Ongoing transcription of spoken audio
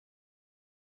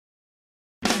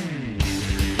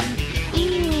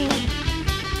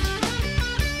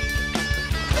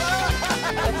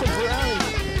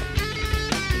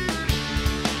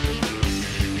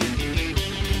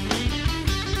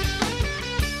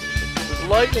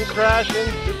lightning crashing.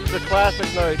 This is a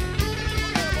classic night.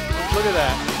 Look at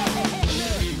that.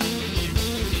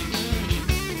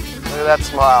 Look at that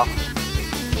smile.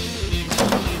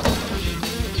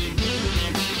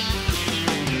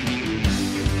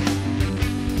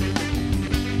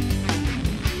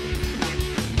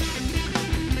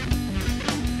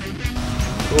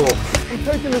 Cool. He's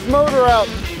taking his motor out.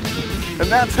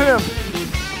 And that's him.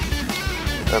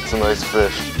 That's a nice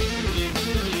fish.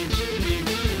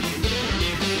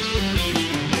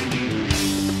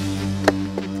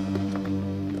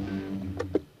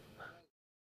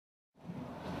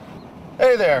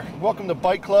 Hey there, welcome to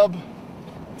Bike Club.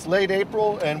 It's late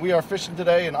April and we are fishing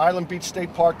today in Island Beach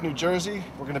State Park, New Jersey.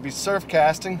 We're going to be surf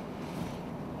casting.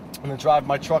 I'm going to drive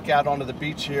my truck out onto the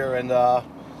beach here, and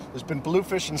there's been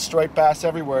bluefish and striped bass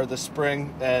everywhere this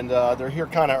spring, and they're here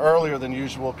kind of earlier than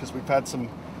usual because we've had some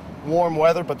warm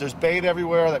weather, but there's bait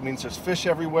everywhere. That means there's fish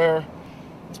everywhere.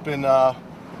 It's been kind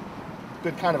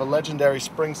of a legendary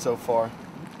spring so far.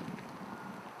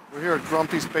 We're here at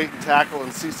Grumpy's Bait and Tackle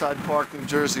in Seaside Park, New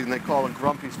Jersey, and they call it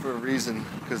Grumpy's for a reason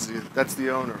because that's the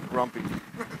owner, Grumpy,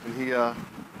 and he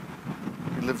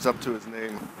lives up to his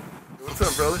name. What's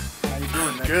up, brother? How you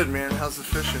doing, Nick? Good, man. How's the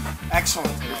fishing?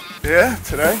 Excellent. Yeah,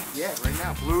 today? Yeah, right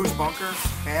now. Blues, bunker,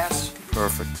 bass.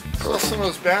 Perfect. Well, some of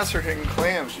those bass are hitting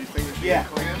clams. Do you think we should get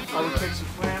clams? I would take some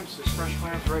clams. There's fresh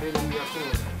clams right in the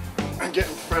cooler. I'm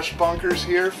getting fresh bunkers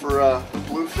here for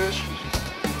bluefish.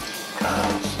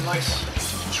 Some nice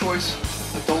choice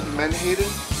adult menhaden.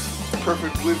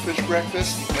 Perfect bluefish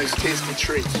breakfast. Nice tasty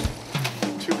treats.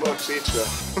 $2 each though.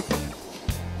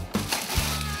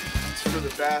 For the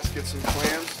bass, get some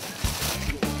clams.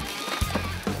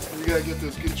 You gotta get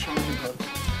those good chunky hooks.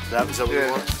 That was what we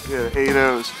want? Yeah,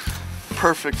 8-0s.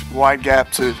 Perfect wide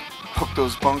gap to hook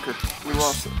those bunker. We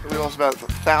lost about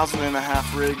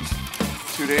 1,500 rigs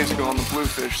 2 days ago on the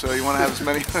bluefish, so you want to have as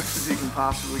many hooks as you can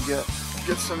possibly get.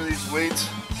 Get some of these weights,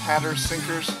 Hatter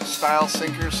sinkers, style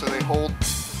sinkers, so they hold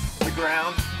the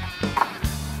ground.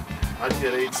 I'd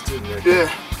get 8s too, Nick.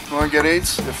 Yeah, you want to get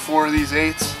 8s? Get 4 of these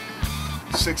 8s.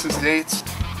 6's dates,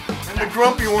 and the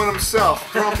Grumpy one himself,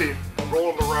 Grumpy.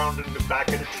 Roll him around in the back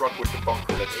of the truck with the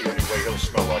bunker. That's the only way he'll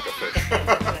smell like a fish.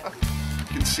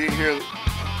 You can see here,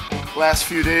 last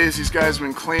few days, these guys have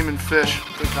been claiming fish.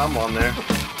 I think I'm on there.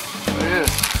 Oh, yeah.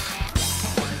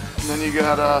 And then you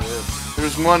got,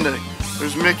 there's Monday.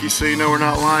 There's Mickey, so you know we're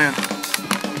not lying.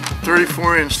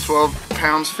 34-inch, 12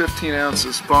 pounds, 15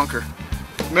 ounces, bunker.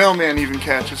 Mailman even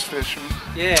catches fish.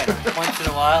 Yeah, once in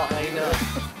a while. How you doing?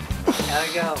 How'd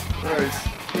it go? Nice.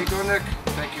 Here you go, Nick.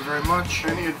 Thank you very much.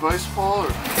 Any advice, Paul? Or?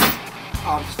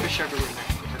 Just fish everywhere, Nick,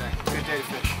 today. Good day to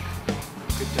fish.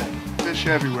 Good day. Fish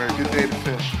everywhere. Good day to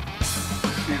fish.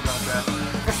 See about that.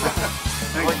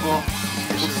 Thanks, Paul.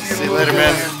 See you later,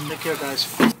 man. Take care, guys.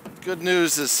 Good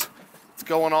news is it's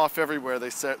going off everywhere,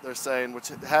 they're saying, which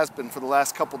it has been for the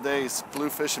last couple days.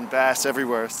 Bluefish and bass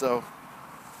everywhere, so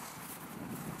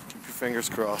keep your fingers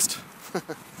crossed.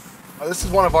 This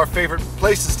is one of our favorite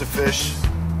places to fish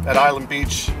at Island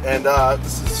Beach, and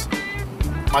this is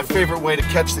my favorite way to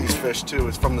catch these fish too,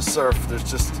 is from the surf. There's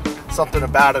just something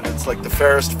about it. It's like the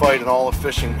fairest fight in all of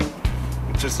fishing.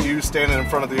 It's just you standing in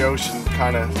front of the ocean,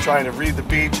 kind of trying to read the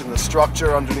beach and the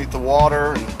structure underneath the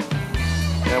water,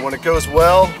 and when it goes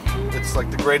well, it's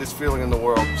like the greatest feeling in the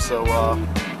world. So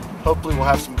hopefully we'll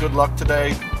have some good luck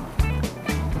today.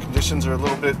 Conditions are a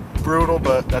little bit brutal,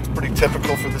 but that's pretty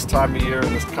typical for this time of year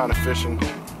and this kind of fishing.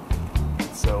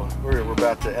 So we're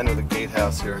about to enter the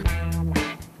gatehouse here.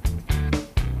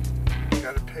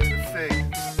 Gotta pay the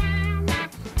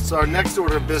fee. So our next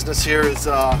order of business here is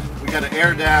we got to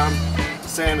air down. The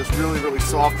sand is really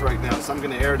soft right now, so I'm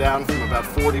going to air down from about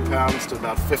 40 pounds to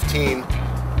about 15.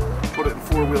 Put it in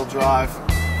 4-wheel drive.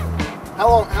 How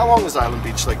long is Island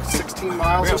Beach? Like 16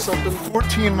 miles or something?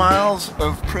 14 miles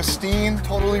of pristine,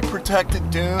 totally protected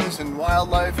dunes and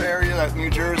wildlife area that New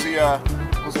Jersey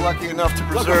was lucky enough to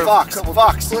preserve. Look, a fox,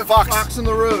 Fox in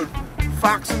the road.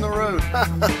 Fox in the road.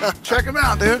 Check him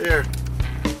out, dude. Here.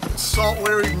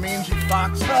 Salt-weary, mangy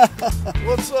fox.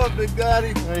 What's up, Big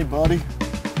Daddy? Hey, buddy.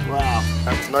 Wow.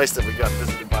 It's nice that we got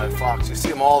visited by a fox. You see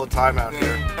them all the time out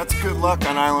here. That's good luck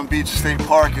on Island Beach State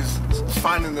Park, is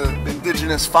finding the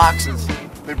indigenous foxes.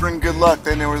 They bring good luck.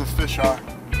 They know where the fish are.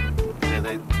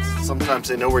 Yeah, sometimes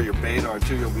they know where your bait are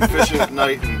too. You'll be fishing at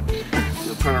night and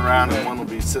you'll turn around and one will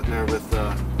be sitting there with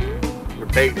your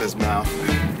bait in his mouth.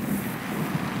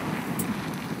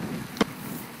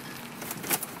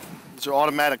 These are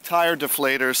automatic tire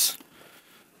deflators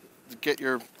to get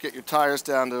your tires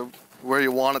down to where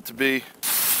you want it to be.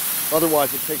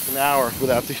 Otherwise, it takes an hour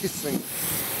without these things.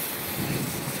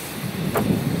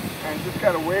 And just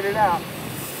gotta wait it out.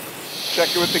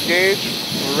 Check it with the gauge.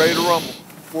 We're ready to rumble.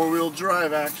 4-wheel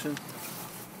drive action.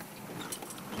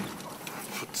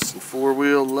 Put some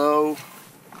 4-wheel low.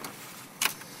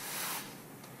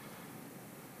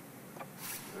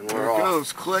 And There we're it off.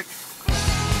 goes. Click.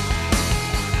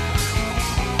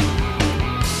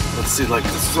 Let's see, like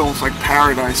This is almost like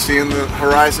paradise, seeing the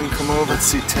horizon come over. let's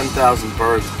see 10,000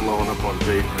 birds blowing up on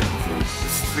bait.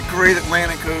 This is the great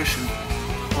Atlantic Ocean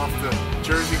off the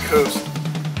Jersey coast.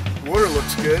 Water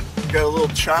looks good. Got a little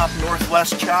chop,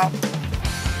 northwest chop.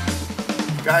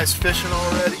 Guys fishing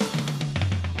already.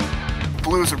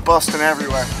 Blues are busting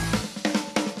everywhere.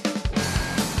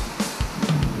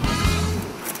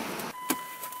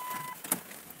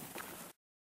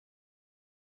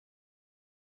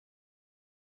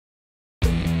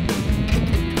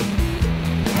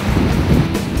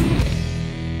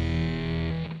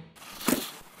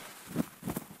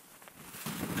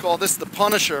 Call this the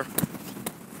Punisher.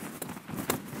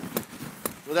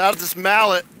 Without this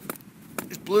mallet,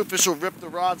 these bluefish will rip the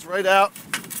rods right out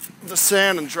of the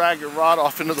sand and drag your rod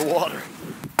off into the water.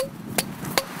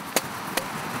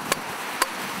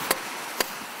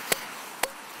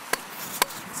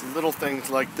 Some little things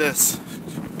like this.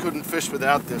 Couldn't fish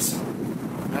without this.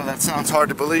 I know that sounds hard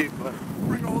to believe, but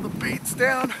Bring all the baits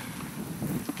down.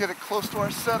 Get it close to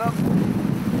our setup.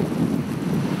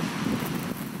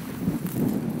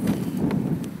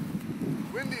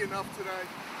 Windy enough today.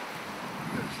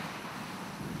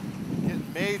 getting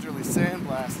majorly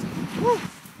sandblasted. Woo!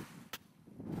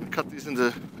 Cut these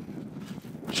into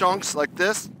chunks like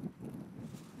this.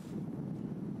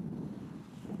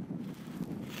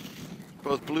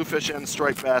 Both bluefish and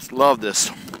striped bass love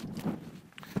this.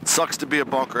 It sucks to be a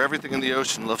bunker. Everything in the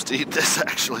ocean loves to eat this,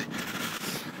 actually.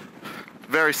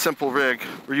 Very simple rig.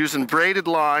 We're using braided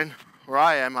line, where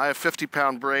I am. I have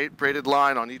 50-pound braided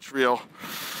line on each reel.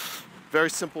 Very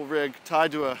simple rig,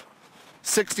 tied to a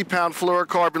 60-pound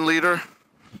fluorocarbon leader.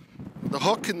 The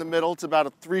hook in the middle, it's about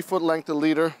a 3-foot length of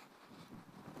leader.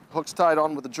 Hook's tied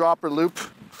on with a dropper loop.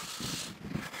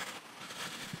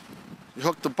 You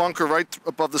hook the bunker right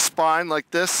above the spine like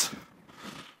this.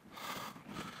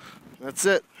 That's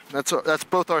it. That's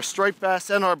both our striped bass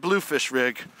and our bluefish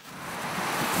rig.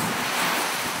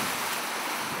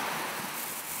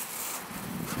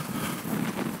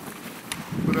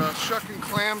 But shucking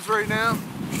clams right now.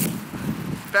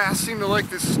 Bass seem to like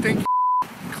this stinky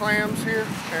clams here,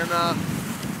 and I'm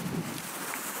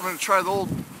gonna try the old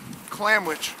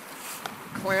clamwich,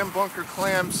 clam bunker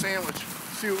clam sandwich.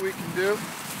 See what we can do.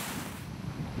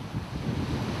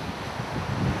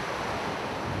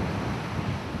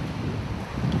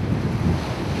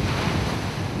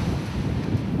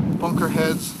 Bunker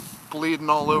heads bleeding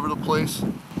all over the place.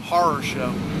 Horror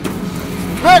show.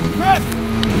 Rick! Rick!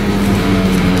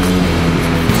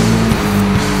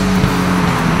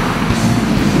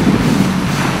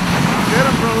 Get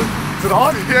him, brother. Is it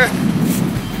on? Yeah.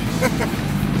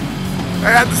 I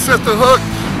had to set the hook.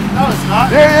 No, it's not.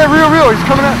 Yeah, real. He's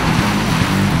coming out.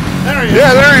 There he is.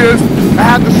 Yeah, there he is. I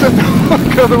had to set the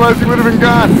hook, otherwise he would have been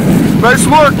gone. Nice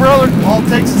work, brother. All it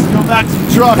takes is to go back to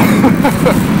the truck.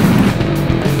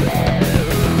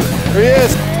 There he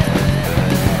is.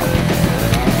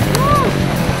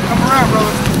 Come around,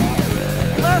 brother.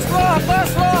 Last rod,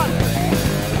 last rod.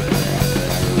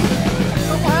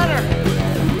 Double header.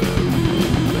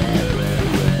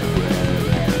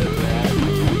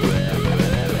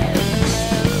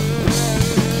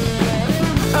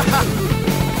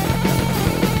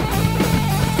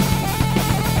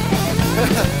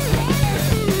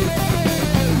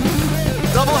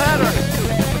 Double header.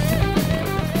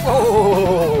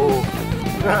 Oh,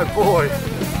 that boy.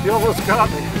 He almost got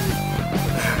me.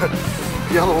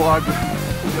 Yellow-eyed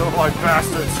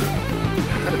bastards.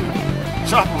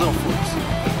 Chop a little flips.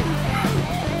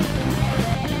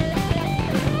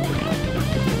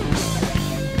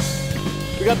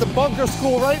 We got the bunker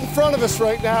school right in front of us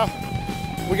right now.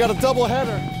 We got a double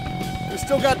header. We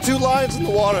still got 2 lines in the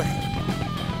water.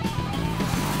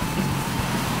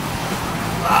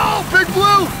 Oh, big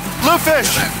blue!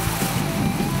 Bluefish!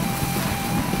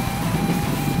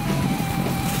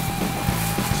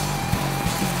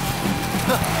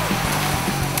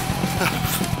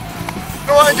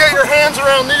 You want to get your hands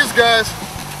around these guys.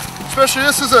 Especially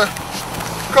this is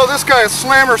call this guy a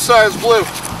slammer size blue.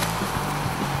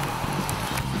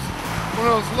 One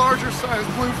of those larger size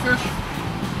bluefish.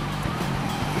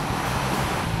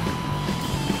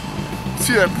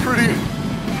 See that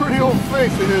pretty old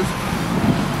face of his.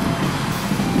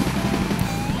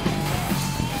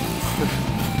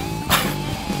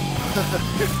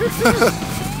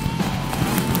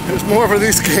 There's more where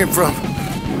these came from.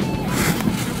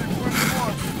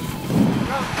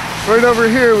 Right over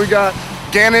here we got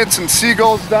gannets and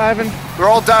seagulls diving. They're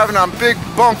all diving on big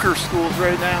bunker schools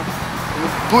right now. And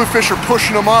the bluefish are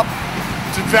pushing them up,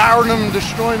 devouring them and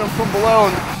destroying them from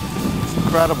below. It's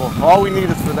incredible. All we need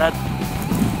is for that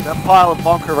pile of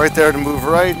bunker right there to move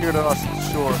right here to us at the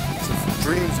shore. It's just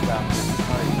dreams about this.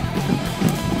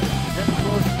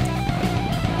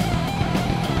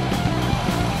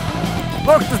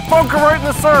 Look, there's bunker right in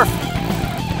the surf.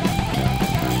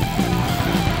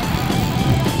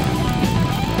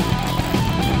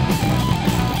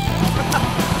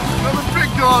 Another big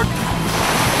dog.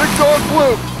 Big dog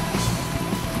blue.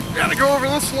 Gotta go over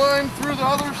this line through the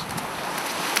others.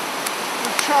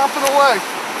 They're chomping away.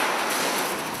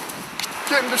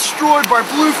 Getting destroyed by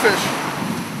bluefish.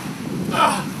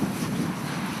 Ah.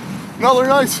 Another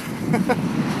nice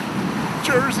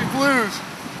Jersey blues.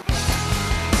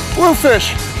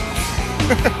 Bluefish.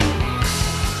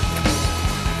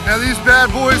 Now these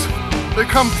bad boys, they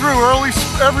come through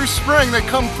every spring. They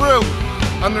come through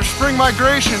on their spring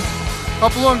migration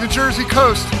up along the Jersey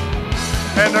coast.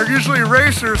 And they're usually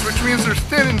racers, which means they're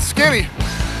thin and skinny.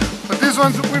 But these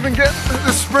ones that we've been getting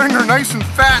this spring are nice and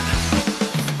fat.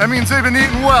 That means they've been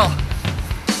eating well.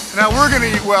 Now we're gonna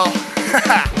eat well.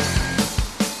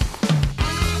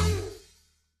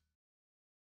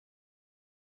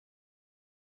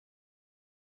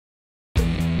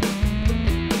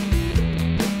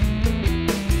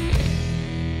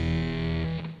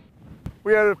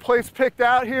 We had a place picked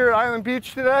out here at Island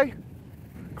Beach today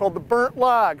called the Burnt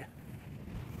Log.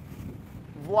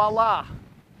 Voila.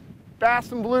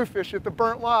 Bass and bluefish at the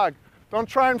Burnt Log. Don't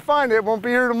try and find it, it won't be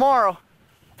here tomorrow.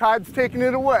 Tide's taking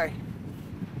it away.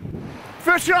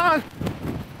 Fish on!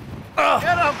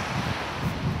 Get him!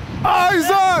 Oh, he's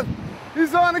on!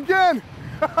 He's on again!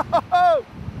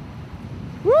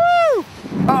 Woo!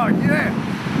 Oh,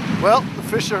 yeah! Well, the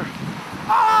fish are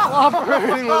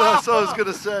cooperating with us, I was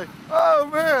gonna say. Oh,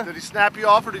 man! Did he snap you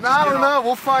off or did he just I get don't off? know,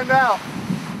 we'll find out.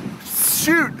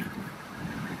 Shoot!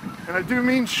 And I do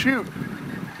mean shoot.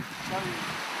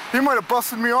 He might have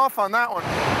busted me off on that one.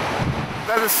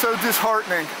 That is so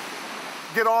disheartening.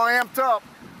 Get all amped up.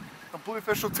 The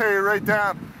bluefish will tear you right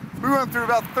down. We went through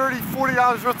about $30,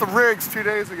 $40 worth of rigs 2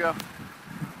 days ago.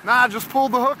 Nah, just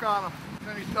pulled the hook on him.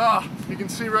 You can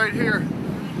see right here,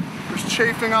 there's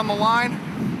chafing on the line.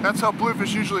 That's how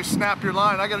bluefish usually snap your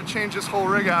line. I gotta change this whole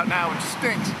rig out now, which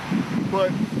stinks.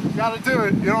 But you gotta do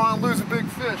it. You don't wanna lose a big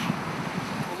fish.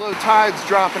 The low tide's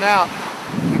dropping out.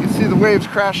 You can see the waves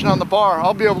crashing on the bar.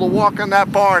 I'll be able to walk on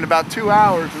that bar in about 2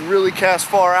 hours and really cast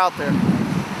far out there.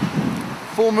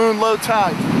 Full moon, low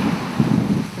tide.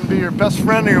 Can be your best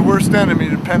friend or your worst enemy,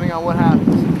 depending on what happens.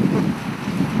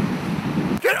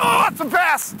 Oh, it's a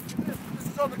bass! This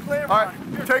is on the clam. All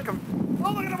right, take him.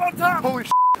 Oh, look at him on top! Holy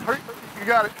shit, hurry, you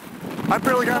got it. I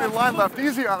barely got any line left.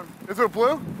 Easy on him. Is it a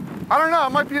blue? I don't know, it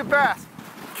might be a bass.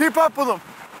 Keep up with him.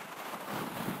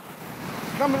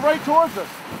 Coming right towards us.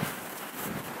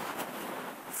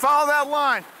 Follow that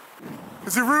line.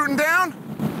 Is he rooting down?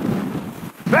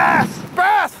 Bass!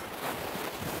 Bass!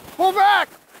 Pull back!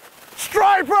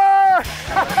 Striper!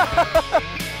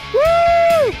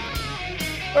 Woo!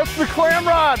 That's the clam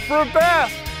rod for a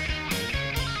bass.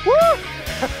 Woo!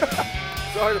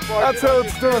 Sorry to That's how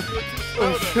it's done.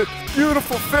 Oh, shit.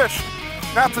 Beautiful fish.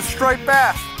 That's a striped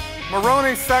bass.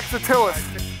 Morone saxatilis.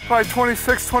 Probably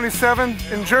 26, 27.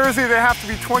 In Jersey, they have to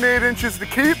be 28 inches to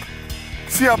keep.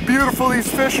 See how beautiful these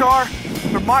fish are?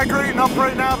 They're migrating up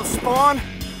right now to spawn.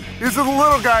 These are the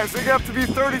little guys. They have to be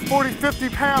 30, 40, 50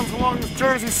 pounds along this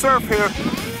Jersey surf here.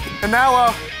 And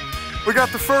now we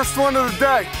got the first one of the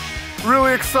day.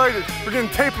 Really excited. We're gonna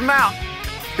tape him out.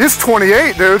 He's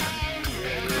 28, dude.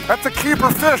 That's a keeper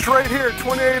fish right here,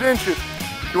 28 inches.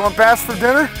 You want bass for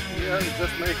dinner? Yeah, it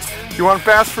just makes. You want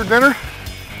bass for dinner?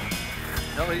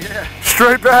 Hell yeah.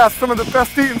 Straight bass, some of the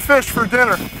best eating fish for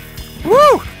dinner.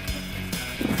 Woo!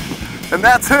 And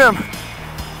that's him.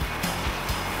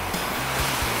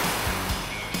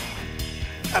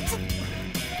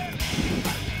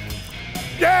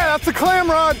 That's a clam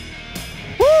rod.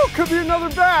 Woo! Could be another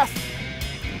bass.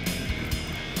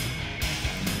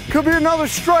 Could be another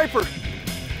striper.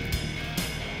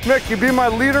 Nick, you be my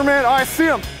leader, man. Oh, I see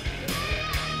him.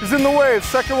 He's in the wave,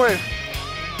 second wave.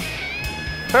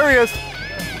 There he is.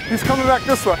 He's coming back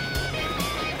this way.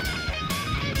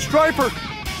 Striper.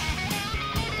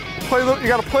 You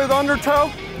gotta play the undertow.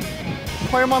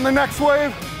 Play him on the next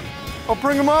wave. I'll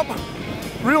bring him up.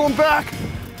 Reel him back.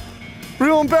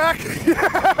 Reel him back.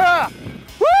 Yeah!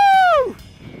 Woo!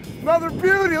 Another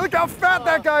beauty. Look how fat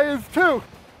that guy is too.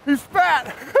 He's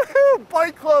fat.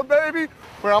 Bite club, baby.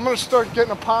 Where I'm gonna start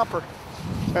getting a popper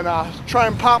and try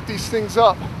and pop these things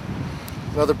up.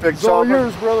 Another big It's all chopper.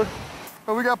 yours, brother.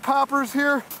 But we got poppers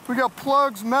here. We got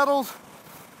plugs, metals.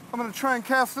 I'm gonna try and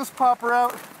cast this popper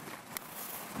out.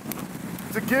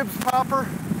 It's a Gibbs popper,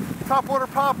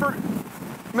 topwater popper.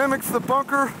 Mimics the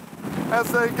bunker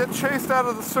as they get chased out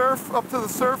of the surf up to the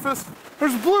surface.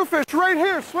 There's bluefish right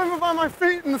here swimming by my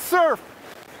feet in the surf.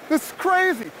 This is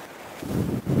crazy.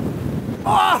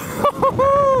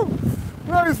 Oh,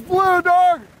 nice blue,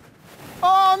 dog.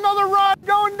 Oh, another rod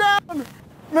going down.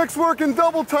 Mick's working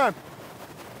double time.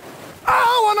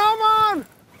 Oh, and I'm on.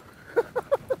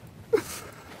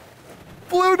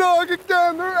 Blue dog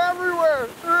again, they're everywhere.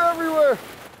 They're everywhere.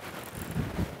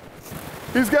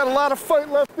 He's got a lot of fight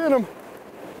left in him.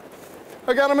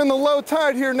 I got him in the low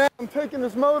tide here now. I'm taking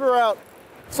his motor out.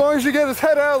 As long as you get his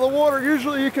head out of the water,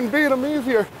 usually you can beat him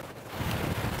easier.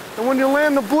 And when you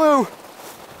land the blue,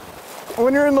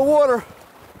 when you're in the water,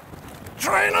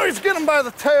 try and always get him by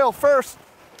the tail first.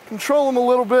 Control him a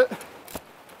little bit.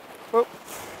 Oh.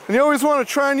 And you always want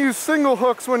to try and use single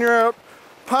hooks when you're out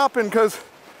popping, because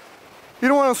you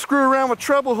don't want to screw around with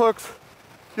treble hooks.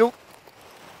 You'll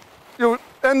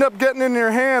end up getting in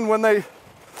your hand when they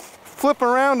flip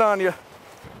around on you.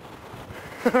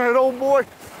 All right, old boy.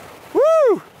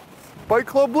 Woo! Bite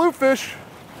Club bluefish.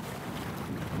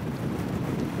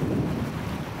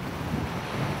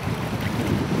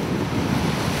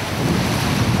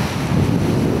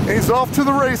 He's off to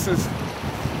the races.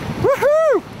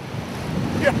 Woohoo!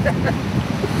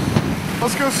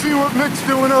 Let's go see what Mick's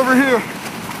doing over here.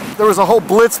 There was a whole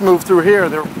blitz move through here.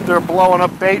 They're blowing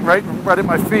up bait right at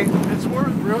my feet. It's worth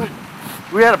it, really.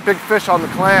 We had a big fish on the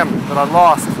clam that I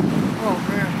lost. Oh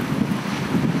man.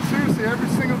 Seriously, every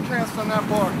single cast on that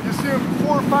bar. You see him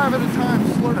 4 or 5 at a time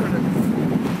slurping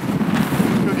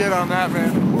it. Go get on that,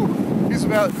 man. Whew. He's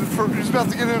about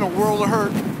to get in a world of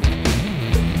hurt.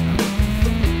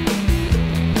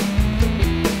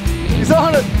 He's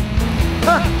on it!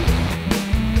 Ah!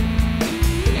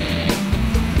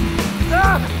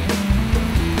 Ah!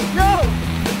 Go!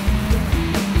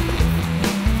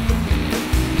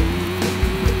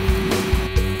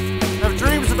 I have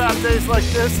dreams about days like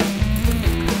this.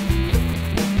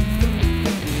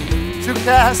 2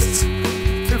 casts,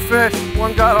 2 fish,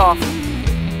 1 got off.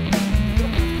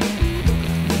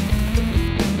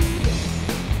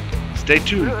 Stay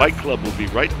tuned, Bite Club will be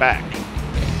right back.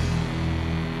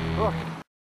 Look.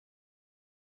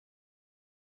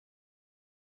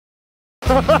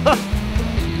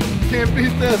 Can't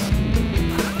beat this.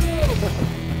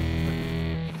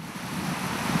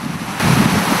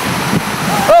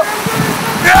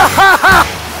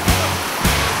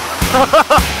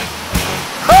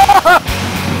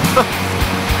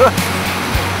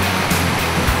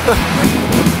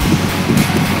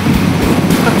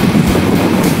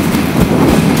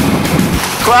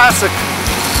 Classic.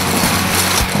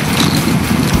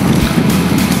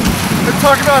 They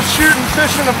talk about shooting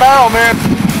fish in a barrel, man.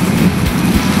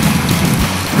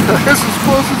 This is as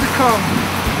close as it comes.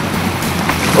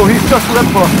 Oh, he's just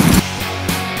lip hooked.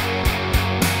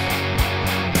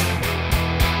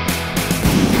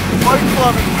 Bite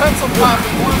Club and pencil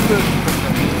popping bluefish.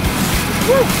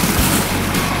 Woo!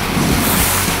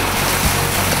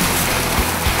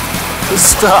 Good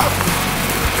stuff.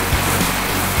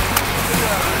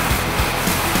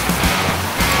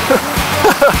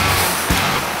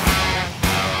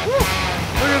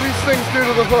 Look at these things do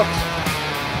to the hooks.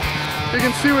 You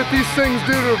can see what these things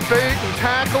do to bait and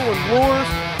tackle and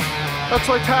lures. That's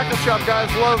why tackle shop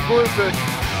guys love bluefish.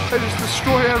 They just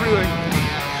destroy everything.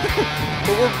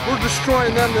 But we're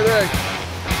destroying them today.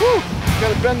 Woo!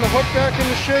 Gotta bend the hook back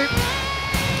into shape.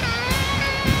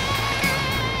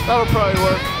 That'll probably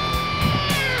work.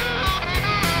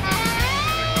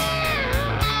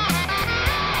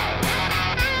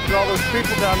 All those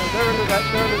people down there, they're into that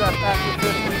factor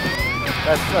fishing.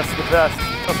 That's the best.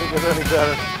 Doesn't get any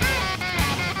better.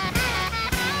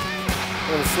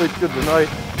 I'm gonna sleep good tonight.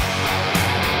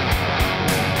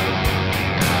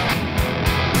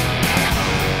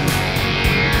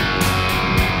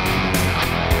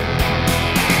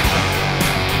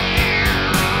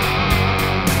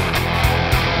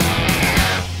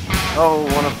 Oh,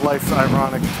 one of life's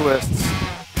ironic twists.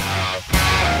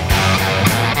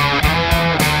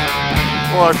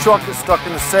 Well, our truck is stuck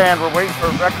in the sand. We're waiting for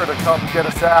a wrecker to come get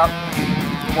us out.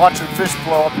 We're watching fish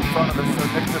blow up in front of us, so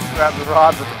Nick just grabbed the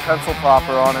rod with the pencil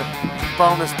popper on it.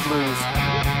 Bonus blues.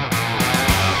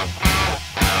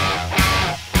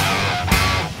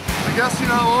 I guess, you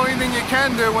know, the only thing you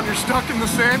can do when you're stuck in the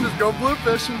sand is go blue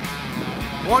fishing.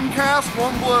 1 cast,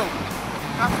 1 blue.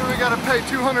 After we gotta pay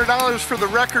 $200 for the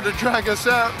wrecker to drag us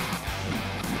out,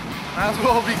 might as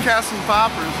well be casting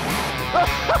poppers.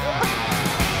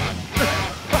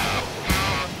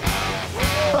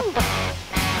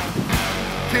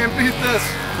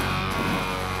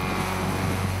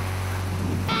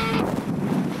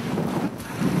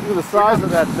 size of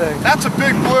that thing. That's a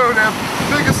big blue, man.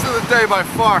 Biggest of the day by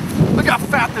far. Look how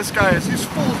fat this guy is. He's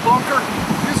full of bunker.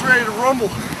 He's ready to rumble.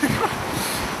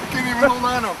 Can't even hold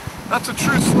on to him. That's a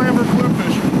true slammer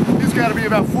bluefish. He's got to be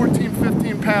about 14,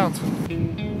 15 pounds.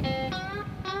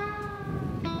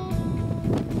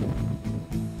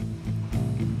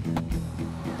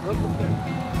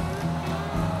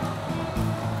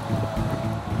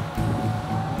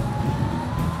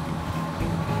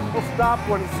 He'll stop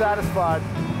when he's satisfied.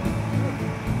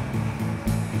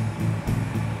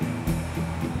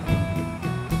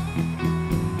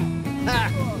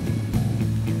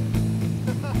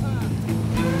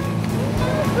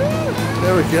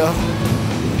 There we go. All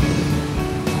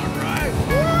right.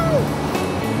 Woo!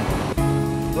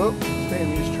 Oh, stay in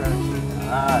these tracks.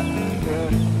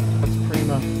 Good. That's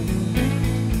prima.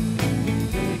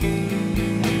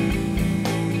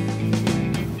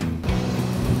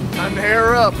 Time to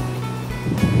hair up.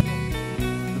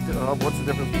 What's the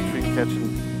difference between catching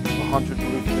 100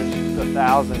 bluefish and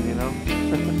 1,000, you know?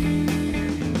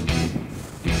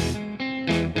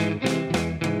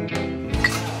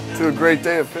 To a great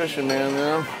day of fishing, man, you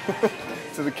know?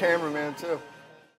 To the cameraman, too.